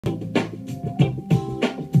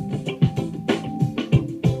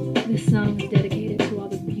song is dedicated to all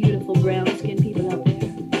the beautiful brown-skinned people out there.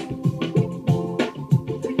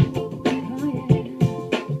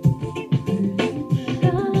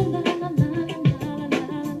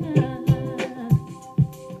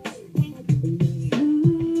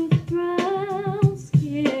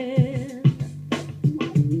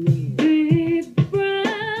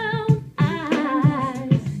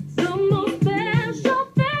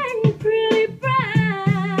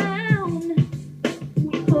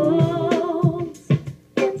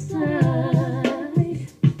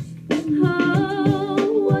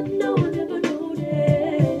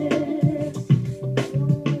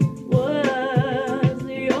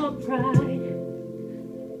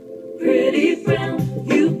 Pretty brown,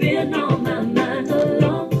 you've been on my mind a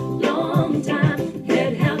long, long time.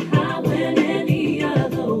 Head held high when any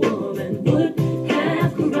other woman would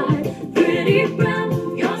have cried. Pretty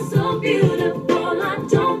brown, you're so beautiful, I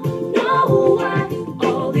don't know why.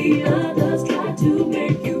 All the others try to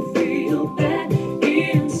make you feel bad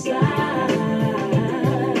inside.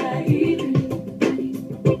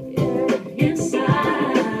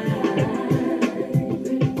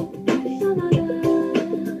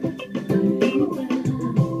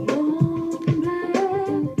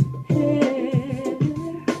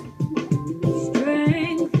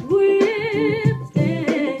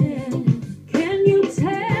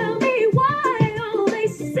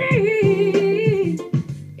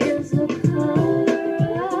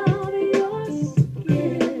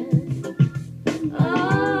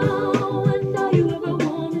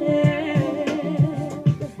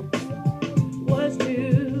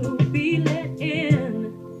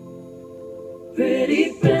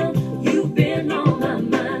 Pretty brown, you've been on my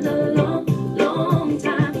mind a long, long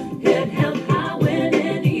time. Head held high when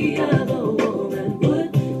any other woman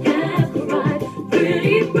would have cried.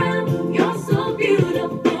 Pretty brown, you're so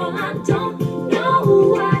beautiful, I don't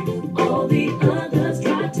know why. All the others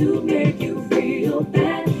try to make you feel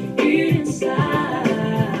bad inside.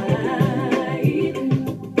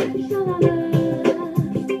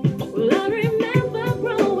 Well, I remember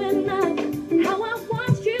growing up, how I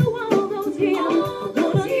watched you all those years.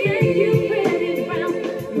 Pretty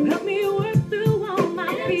brown, you've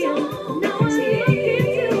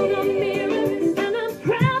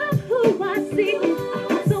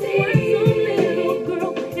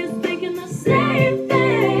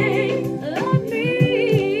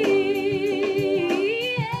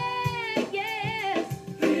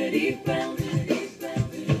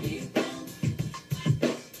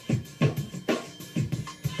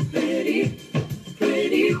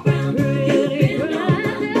been on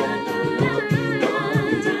my mind a long,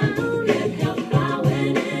 long time. Head held high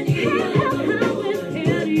when any other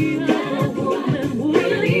woman would have cried.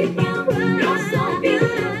 Pretty brown, you're so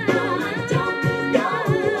beautiful, I don't know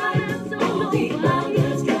why. All the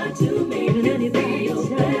others try to make you feel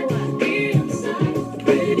bad inside.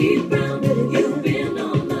 Pretty brown, you've been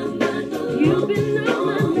on my mind a long,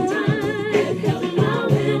 long time. Head held high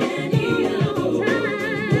when any other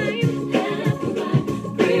woman would have cried.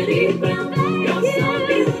 Pretty brown, you're so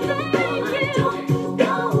beautiful, I don't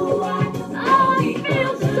know why. All the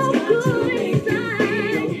others try to make you feel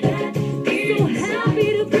bad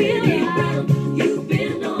inside. Pretty brown, you've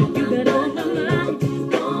been on my mind a long,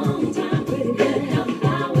 long time. Head held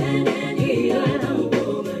high when any other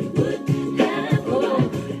woman would have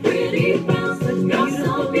cried. Pretty brown, you're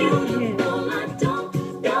so beautiful, I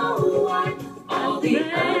don't know why. All the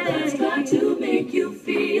others try to make you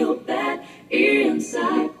feel